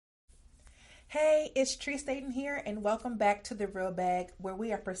Hey, it's Tree Staten here, and welcome back to The Real Bag, where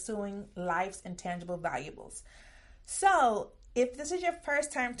we are pursuing life's intangible valuables. So, if this is your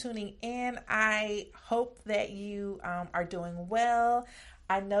first time tuning in, I hope that you are doing well.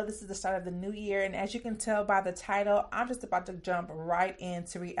 I know this is the start of the new year, and as you can tell by the title, I'm just about to jump right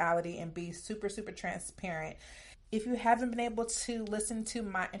into reality and be super, super transparent. If you haven't been able to listen to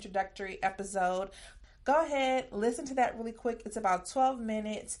my introductory episode, go ahead, listen to that really quick. It's about 12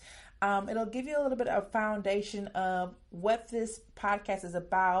 minutes. It'll give you a little bit of foundation of what this podcast is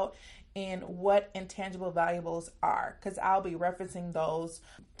about and what intangible valuables are, because I'll be referencing those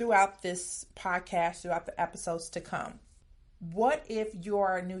throughout this podcast, throughout the episodes to come. What if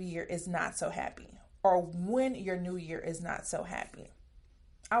your new year is not so happy, or when your new year is not so happy?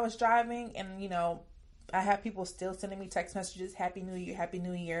 I was driving and, I have people still sending me text messages, Happy New Year, Happy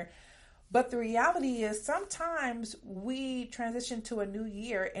New Year. But the reality is sometimes we transition to a new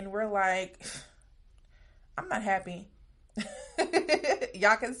year and we're like, I'm not happy.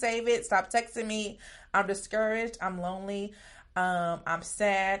 Y'all can save it. Stop texting me. I'm discouraged. I'm lonely. I'm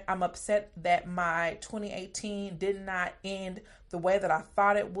sad. I'm upset that my 2018 did not end the way that I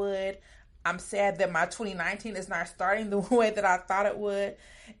thought it would. I'm sad that my 2019 is not starting the way that I thought it would.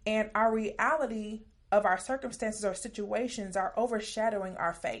 And our reality of our circumstances or situations are overshadowing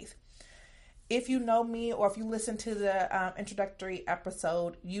our faith. If you know me, or if you listen to the introductory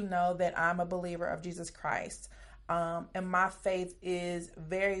episode, you know that I'm a believer of Jesus Christ. And my faith is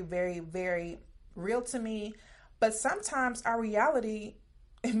very, very, very real to me. But sometimes our reality,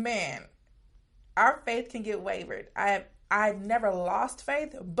 man, our faith can get wavered. I've never lost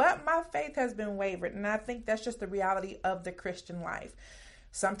faith, but my faith has been wavered. And I think that's just the reality of the Christian life.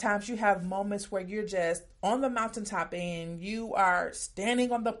 Sometimes you have moments where you're just on the mountaintop and you are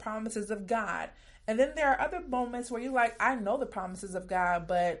standing on the promises of God. And then there are other moments where you're like, I know the promises of God,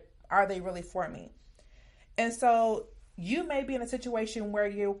 but are they really for me? And so you may be in a situation where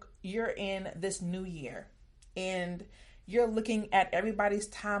you're in this new year and you're looking at everybody's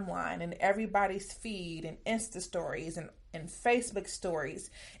timeline and everybody's feed and Insta stories and Facebook stories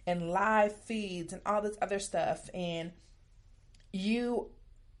and live feeds and all this other stuff. And you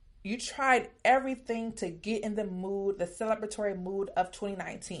tried everything to get in the mood, the celebratory mood of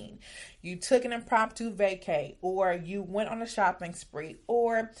 2019. You took an impromptu vacay, or you went on a shopping spree,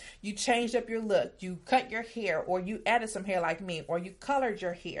 or you changed up your look. You cut your hair, or you added some hair like me, or you colored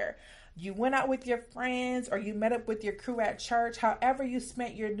your hair. You went out with your friends, or you met up with your crew at church. However you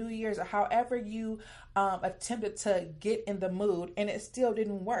spent your New Year's, or however you attempted to get in the mood, and it still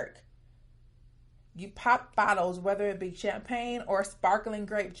didn't work. You pop bottles, whether it be champagne or sparkling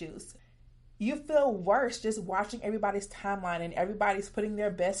grape juice. You feel worse just watching everybody's timeline and everybody's putting their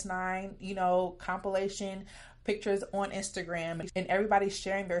best nine, compilation pictures on Instagram, and everybody's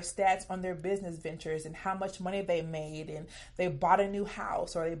sharing their stats on their business ventures and how much money they made, and they bought a new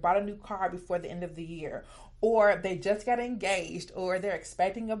house or they bought a new car before the end of the year, or they just got engaged, or they're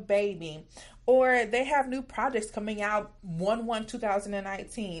expecting a baby, or they have new projects coming out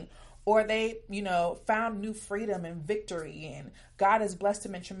 1/1/2019. Or they, found new freedom and victory, and God has blessed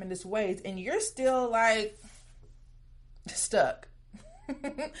them in tremendous ways. And you're still like stuck.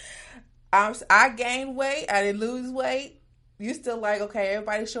 I gained weight. I didn't lose weight. You still like, okay,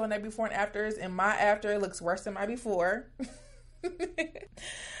 everybody's showing their before and afters, and my after looks worse than my before.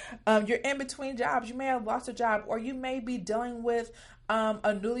 You're in between jobs. You may have lost a job, or you may be dealing with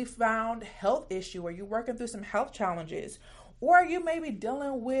a newly found health issue, or you're working through some health challenges. Or you may be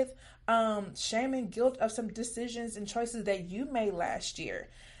dealing with shame and guilt of some decisions and choices that you made last year.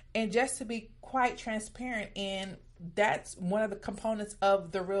 And just to be quite transparent, and that's one of the components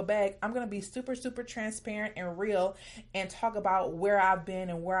of The Real Bag, I'm going to be super, super transparent and real and talk about where I've been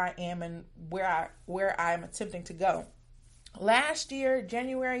and where I am and where I'm attempting to go. Last year,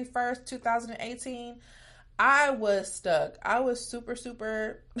 January 1st, 2018, I was stuck. I was super,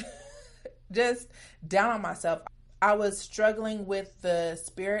 super just down on myself. I was struggling with the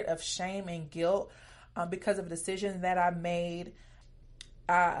spirit of shame and guilt because of a decision that I made.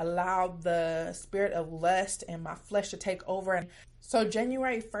 I allowed the spirit of lust and my flesh to take over. And so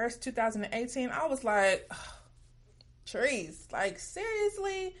January 1st, 2018, I was like, trees, like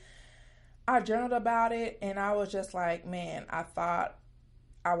seriously? I journaled about it and I was just like, man, I thought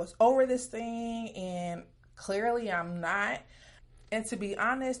I was over this thing and clearly I'm not. And to be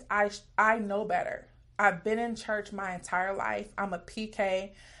honest, I know better. I've been in church my entire life. I'm a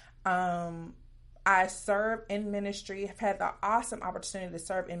PK. I serve in ministry. I've had the awesome opportunity to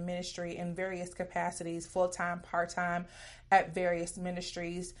serve in ministry in various capacities, full-time, part-time, at various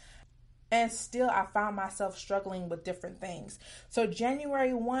ministries. And still, I found myself struggling with different things. So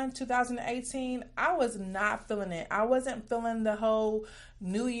January 1, 2018, I was not feeling it. I wasn't feeling the whole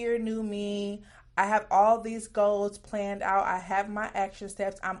new year, new me. I have all these goals planned out. I have my action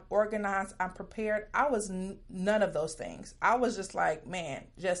steps. I'm organized. I'm prepared. I was none of those things. I was just like, man,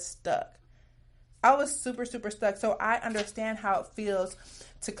 just stuck. I was super, super stuck. So I understand how it feels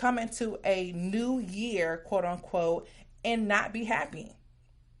to come into a new year, quote unquote, and not be happy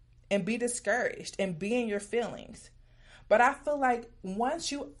and be discouraged and be in your feelings. But I feel like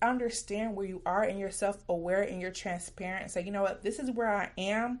once you understand where you are and you're self-aware and you're transparent and say, you know what, this is where I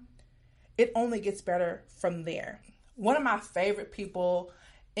am, it only gets better from there. One of my favorite people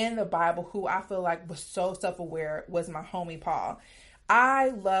in the Bible who I feel like was so self-aware was my homie Paul. I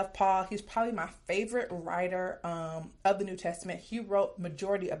love Paul. He's probably my favorite writer of the New Testament. He wrote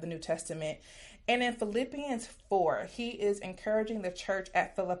majority of the New Testament. And in Philippians 4, he is encouraging the church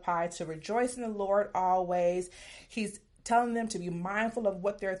at Philippi to rejoice in the Lord always. He's telling them to be mindful of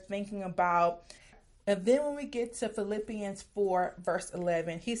what they're thinking about. And then when we get to Philippians 4, verse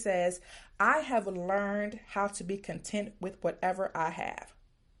 11, he says, I have learned how to be content with whatever I have.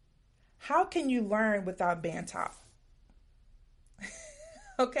 How can you learn without being taught?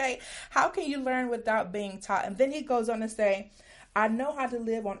 Okay, how can you learn without being taught? And then he goes on to say, I know how to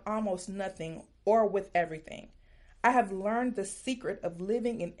live on almost nothing or with everything. I have learned the secret of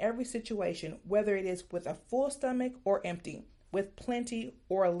living in every situation, whether it is with a full stomach or empty, with plenty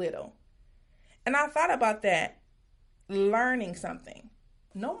or a little. And I thought about that, learning something.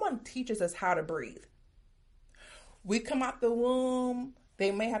 No one teaches us how to breathe. We come out the womb, they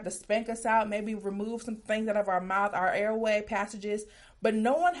may have to spank us out, maybe remove some things out of our mouth, our airway passages, but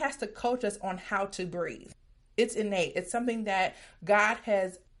no one has to coach us on how to breathe. It's innate. It's something that God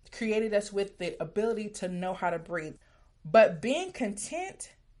has created us with the ability to know how to breathe. But being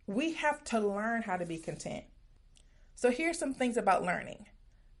content, we have to learn how to be content. So here's some things about learning.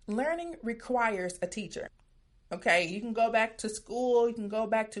 Learning requires a teacher. Okay, you can go back to school. You can go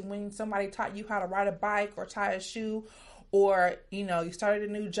back to when somebody taught you how to ride a bike or tie a shoe, or, you started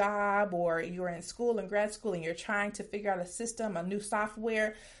a new job, or you're in school and grad school and you're trying to figure out a system, a new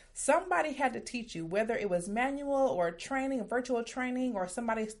software. Somebody had to teach you, whether it was manual or training, virtual training, or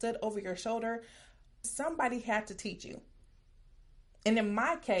somebody stood over your shoulder. Somebody had to teach you. And in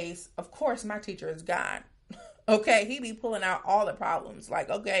my case, of course, my teacher is God. Okay, he be pulling out all the problems. Like,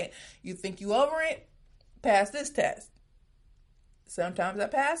 okay, you think you over it? Pass this test. Sometimes I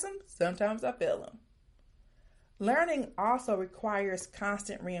pass them, sometimes I fail them. Learning also requires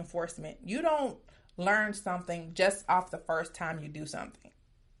constant reinforcement. You don't learn something just off the first time you do something.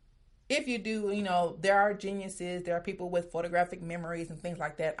 If you do, there are geniuses, there are people with photographic memories and things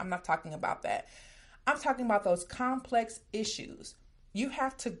like that. I'm not talking about that. I'm talking about those complex issues. You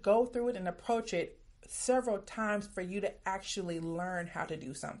have to go through it and approach it several times for you to actually learn how to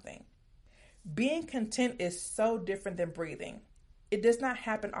do something. Being content is so different than breathing. It does not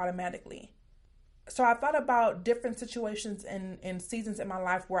happen automatically. So I thought about different situations and seasons in my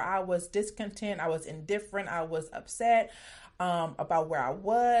life where I was discontent, I was indifferent, I was upset about where I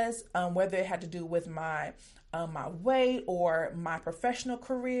was, whether it had to do with my weight or my professional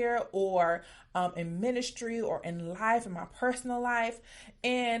career or in ministry or in life, in my personal life.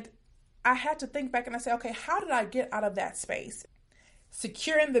 And I had to think back and I said, okay, how did I get out of that space?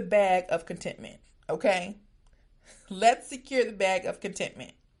 Securing the bag of contentment, okay? Let's secure the bag of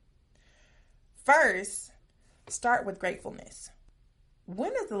contentment. First, start with gratefulness.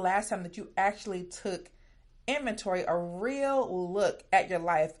 When is the last time that you actually took inventory, a real look at your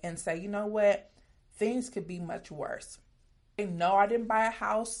life and say, you know what, things could be much worse. No, I didn't buy a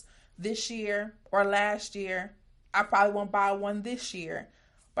house this year or last year. I probably won't buy one this year,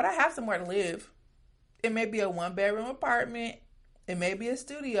 but I have somewhere to live. It may be a 1-bedroom apartment. It may be a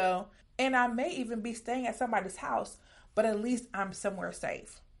studio, and I may even be staying at somebody's house, but at least I'm somewhere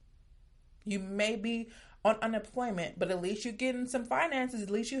safe. You may be on unemployment, but at least you're getting some finances.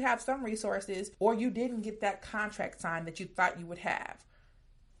 At least you have some resources, or you didn't get that contract signed that you thought you would have.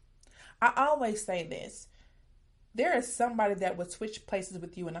 I always say this. There is somebody that would switch places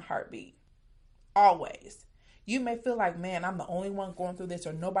with you in a heartbeat. Always. You may feel like, man, I'm the only one going through this,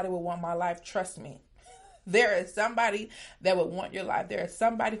 or nobody will want my life. Trust me. There is somebody that would want your life. There is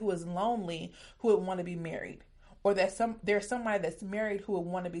somebody who is lonely who would want to be married. Or there's somebody that's married who would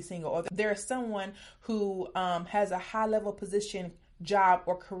want to be single. Or there's someone who has a high level position, job,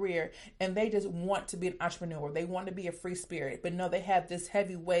 or career, and they just want to be an entrepreneur. They want to be a free spirit, but no, they have this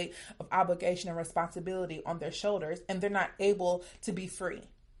heavy weight of obligation and responsibility on their shoulders, and they're not able to be free.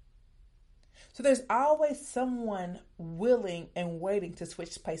 So there's always someone willing and waiting to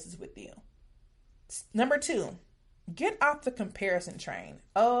switch places with you. Number 2, get off the comparison train.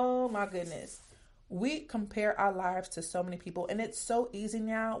 Oh my goodness. We compare our lives to so many people, and it's so easy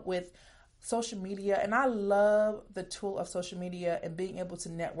now with social media. And I love the tool of social media and being able to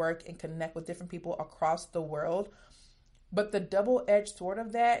network and connect with different people across the world. But the double-edged sword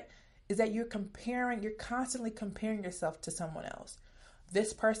of that is that you're constantly comparing yourself to someone else.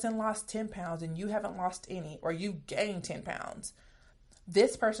 This person lost 10 pounds and you haven't lost any, or you gained 10 pounds.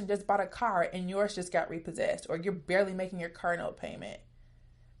 This person just bought a car and yours just got repossessed, or you're barely making your car note payment.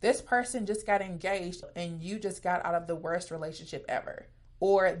 This person just got engaged and you just got out of the worst relationship ever.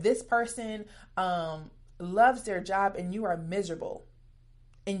 Or this person loves their job and you are miserable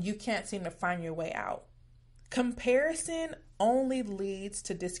and you can't seem to find your way out. Comparison only leads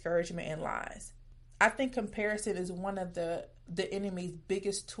to discouragement and lies. I think comparison is one of the enemy's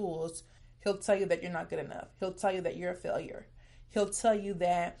biggest tools. He'll tell you that you're not good enough. He'll tell you that you're a failure. He'll tell you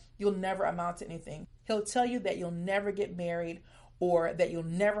that you'll never amount to anything. He'll tell you that you'll never get married, or that you'll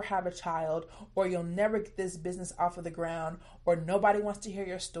never have a child, or you'll never get this business off of the ground, or nobody wants to hear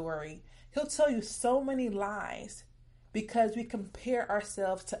your story. He'll tell you so many lies because we compare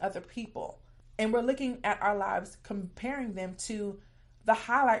ourselves to other people. And we're looking at our lives, comparing them to the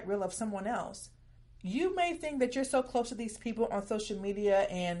highlight reel of someone else. You may think that you're so close to these people on social media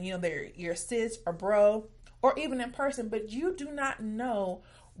and, they're your sis or bro, or even in person, but you do not know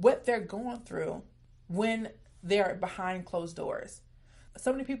what they're going through when they're behind closed doors.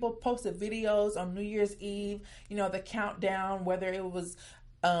 So many people posted videos on New Year's Eve, the countdown, whether it was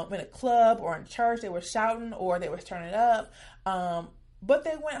in a club or in church, they were shouting or they were turning up. But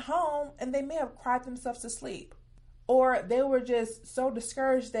they went home and they may have cried themselves to sleep. Or they were just so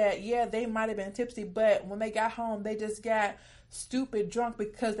discouraged that, they might have been tipsy, but when they got home, they just got stupid drunk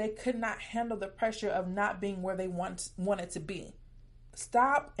because they could not handle the pressure of not being where they wanted to be.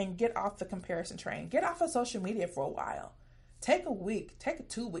 Stop and get off the comparison train. Get off of social media for a while. Take a week, take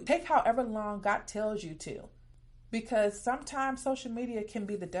 2 weeks, take however long God tells you to. Because sometimes social media can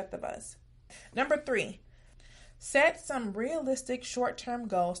be the death of us. Number 3, set some realistic short-term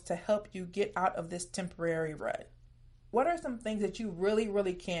goals to help you get out of this temporary rut. What are some things that you really,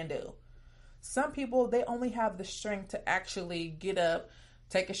 really can do? Some people, they only have the strength to actually get up,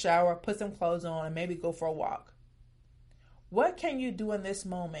 take a shower, put some clothes on, and maybe go for a walk. What can you do in this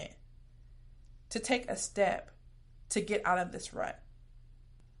moment to take a step to get out of this rut?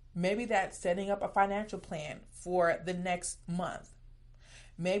 Maybe that's setting up a financial plan for the next month.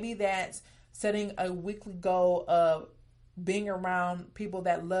 Maybe that's setting a weekly goal of being around people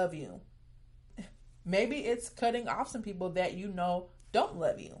that love you. Maybe it's cutting off some people that don't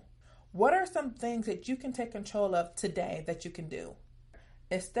love you. What are some things that you can take control of today that you can do?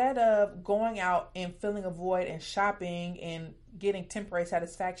 Instead of going out and filling a void and shopping and getting temporary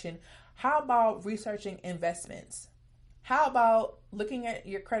satisfaction, how about researching investments? How about looking at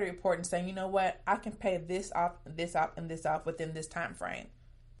your credit report and saying, I can pay this off, this off, and this off within this time frame.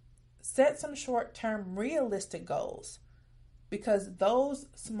 Set some short-term realistic goals, because those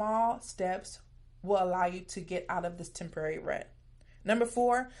small steps will allow you to get out of this temporary rut. Number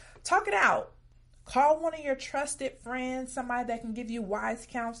 4, talk it out. Call one of your trusted friends, somebody that can give you wise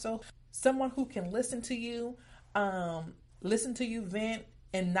counsel, someone who can listen to you vent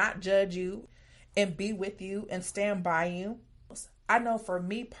and not judge you and be with you and stand by you. I know for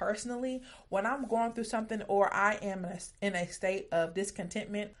me personally, when I'm going through something or I am in a state of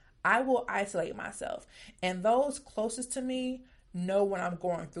discontentment, I will isolate myself. And those closest to me know when I'm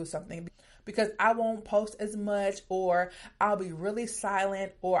going through something, because I won't post as much, or I'll be really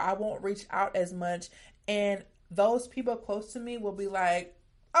silent, or I won't reach out as much. And those people close to me will be like,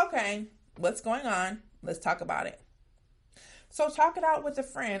 okay, what's going on? Let's talk about it. So talk it out with a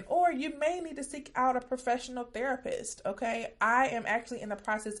friend, or you may need to seek out a professional therapist. Okay. I am actually in the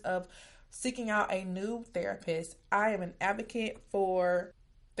process of seeking out a new therapist. I am an advocate for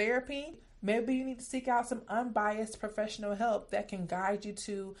therapy. Maybe you need to seek out some unbiased professional help that can guide you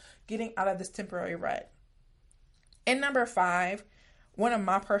to getting out of this temporary rut. And number 5, one of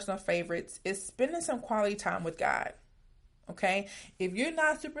my personal favorites is spending some quality time with God. Okay? If you're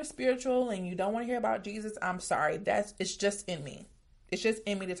not super spiritual and you don't want to hear about Jesus, I'm sorry. It's just in me. It's just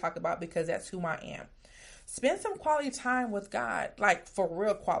in me to talk about, because that's who I am. Spend some quality time with God, like for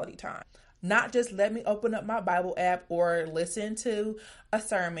real quality time. Not just let me open up my Bible app or listen to a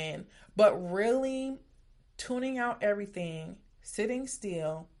sermon, but really tuning out everything, sitting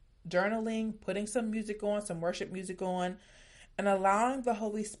still, journaling, putting some music on, some worship music on, and allowing the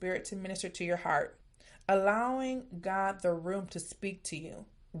Holy Spirit to minister to your heart. Allowing God the room to speak to you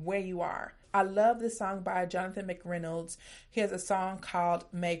where you are. I love this song by Jonathan McReynolds. He has a song called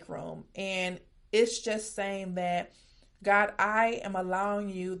Make Room. And it's just saying that, God, I am allowing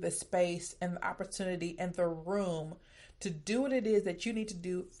you the space and the opportunity and the room to do what it is that you need to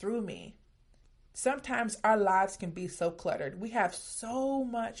do through me. Sometimes our lives can be so cluttered. We have so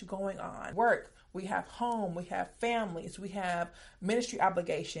much going on. Work, we have home, we have families, we have ministry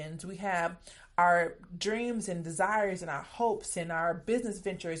obligations, we have our dreams and desires and our hopes and our business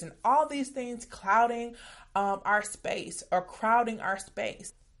ventures and all these things clouding our space or crowding our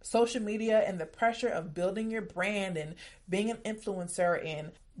space. Social media and the pressure of building your brand and being an influencer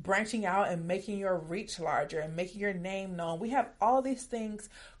and branching out and making your reach larger and making your name known. We have all these things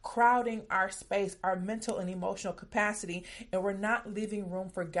crowding our space, our mental and emotional capacity, and we're not leaving room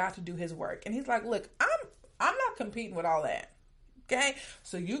for God to do his work. And he's like, look, I'm not competing with all that. Okay?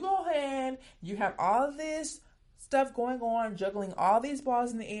 So you go ahead, you have all of this stuff going on, juggling all these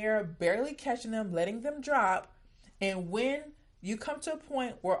balls in the air, barely catching them, letting them drop. And when you come to a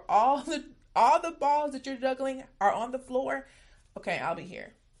point where all the balls that you're juggling are on the floor, okay, I'll be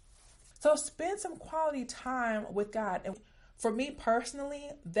here. So spend some quality time with God. And for me personally,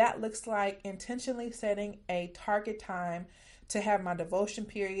 that looks like intentionally setting a target time to have my devotion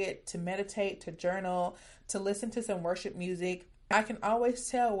period, to meditate, to journal, to listen to some worship music. I can always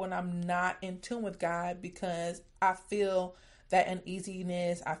tell when I'm not in tune with God because I feel that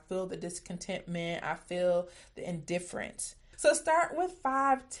uneasiness, I feel the discontentment, I feel the indifference. So start with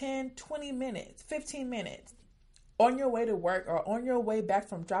 5, 10, 20 minutes, 15 minutes on your way to work or on your way back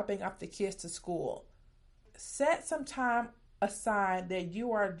from dropping off the kids to school. Set some time aside that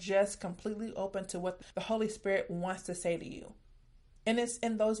you are just completely open to what the Holy Spirit wants to say to you. And it's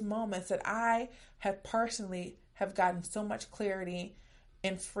in those moments that I have personally have gotten so much clarity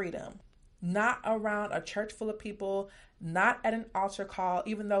and freedom. Not around a church full of people, not at an altar call,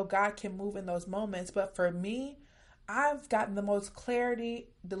 even though God can move in those moments. But for me, I've gotten the most clarity,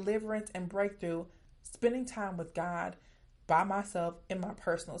 deliverance, and breakthrough spending time with God by myself in my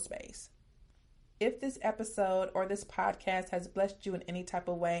personal space. If this episode or this podcast has blessed you in any type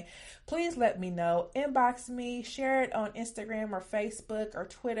of way, please let me know. Inbox me, share it on Instagram or Facebook or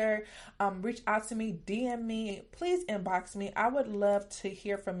Twitter. Reach out to me, DM me. Please inbox me. I would love to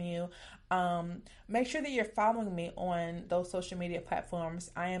hear from you. Make sure that you're following me on those social media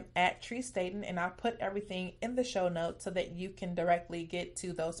platforms. I am at Tree Staten, and I'll put everything in the show notes so that you can directly get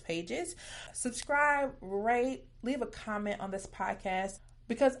to those pages. Subscribe, rate, leave a comment on this podcast,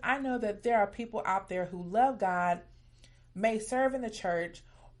 because I know that there are people out there who love God, may serve in the church,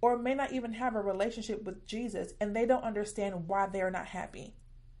 or may not even have a relationship with Jesus, and they don't understand why they're not happy.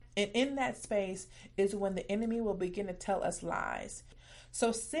 And in that space is when the enemy will begin to tell us lies.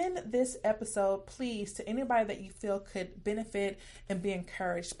 So send this episode, please, to anybody that you feel could benefit and be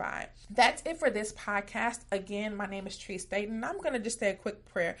encouraged by. That's it for this podcast. Again, my name is Tree Staten. I'm going to just say a quick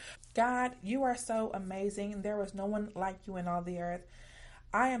prayer. God, you are so amazing. There was no one like you in all the earth.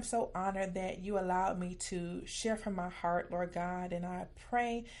 I am so honored that you allowed me to share from my heart, Lord God, and I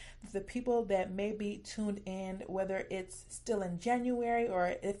pray that the people that may be tuned in, whether it's still in January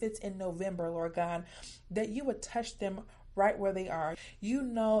or if it's in November, Lord God, that you would touch them right where they are. You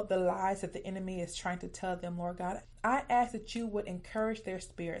know the lies that the enemy is trying to tell them, Lord God. I ask that you would encourage their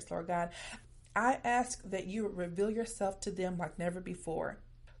spirits, Lord God. I ask that you would reveal yourself to them like never before.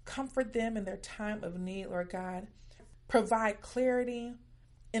 Comfort them in their time of need, Lord God. Provide clarity.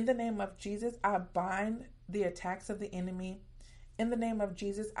 In the name of Jesus, I bind the attacks of the enemy. In the name of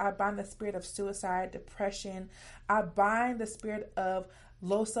Jesus, I bind the spirit of suicide, depression. I bind the spirit of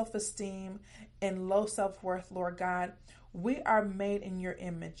low self-esteem and low self-worth, Lord God. We are made in your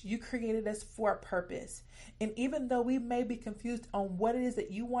image. You created us for a purpose. And even though we may be confused on what it is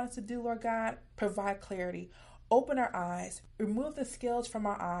that you want us to do, Lord God, provide clarity. Open our eyes, remove the scales from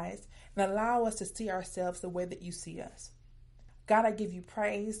our eyes, and allow us to see ourselves the way that you see us. God, I give you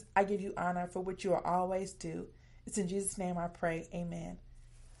praise. I give you honor for what you will always do. It's in Jesus' name I pray. Amen.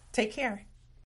 Take care.